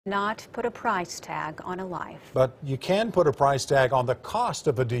Not put a price tag on a life. But you can put a price tag on the cost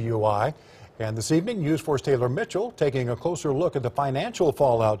of a DUI. And this evening, News 4's Taylor Mitchell taking a closer look at the financial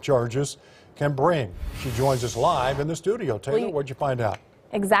fallout charges can bring. She joins us live in the studio. Taylor, what'd you find out?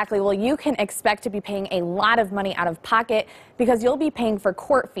 Exactly. Well, you can expect to be paying a lot of money out of pocket because you'll be paying for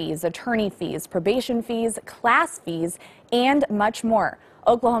court fees, attorney fees, probation fees, class fees, and much more.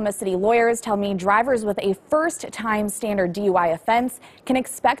 Oklahoma City lawyers tell me drivers with a first-time standard DUI offense can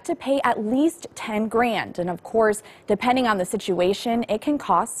expect to pay at least 10 grand. And of course, depending on the situation, it can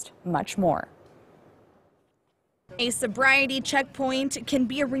cost much more. A sobriety checkpoint can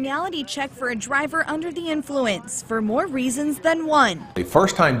be a reality check for a driver under the influence for more reasons than one. A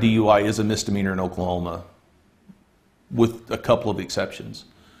first-time DUI is a misdemeanor in Oklahoma, with a couple of exceptions.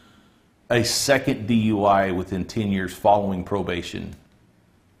 A second DUI within 10 years following probation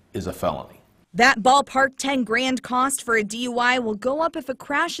is a felony. That ballpark 10 grand cost for a DUI will go up if a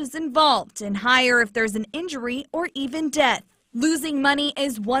crash is involved and higher if there's an injury or even death. Losing money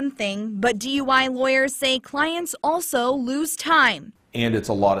is one thing, but DUI lawyers say clients also lose time. And it's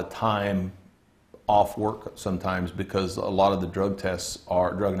a lot of time off work sometimes because a lot of the drug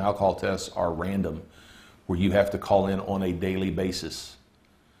and alcohol tests are random, where you have to call in on a daily basis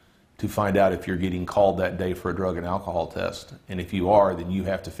to find out if you're getting called that day for a drug and alcohol test. And if you are, then you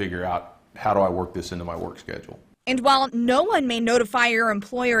have to figure out, how do I work this into my work schedule? And while no one may notify your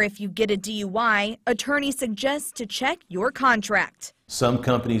employer if you get a DUI, attorney suggests to check your contract. Some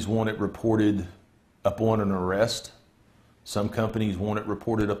companies want it reported upon an arrest. Some companies want it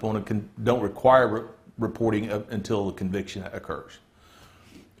reported upon don't require reporting until the conviction occurs.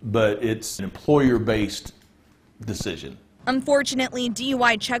 But it's an employer-based decision. Unfortunately,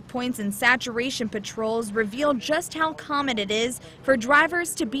 DUI checkpoints and saturation patrols reveal just how common it is for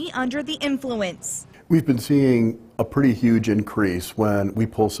drivers to be under the influence. We've been seeing a pretty huge increase when we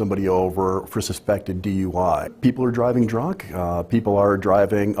pull somebody over for suspected DUI. People are driving drunk. People are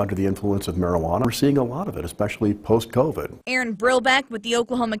driving under the influence of marijuana. We're seeing a lot of it, especially post-COVID. Aaron Brilbeck with the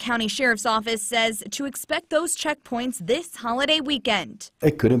Oklahoma County Sheriff's Office says to expect those checkpoints this holiday weekend.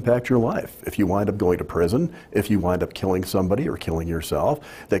 It could impact your life. If you wind up going to prison, if you wind up killing somebody or killing yourself,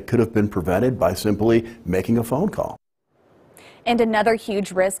 that could have been prevented by simply making a phone call. And another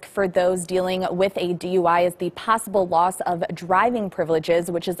huge risk for those dealing with a DUI is the possible loss of driving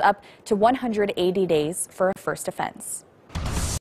privileges, which is up to 180 days for a first offense.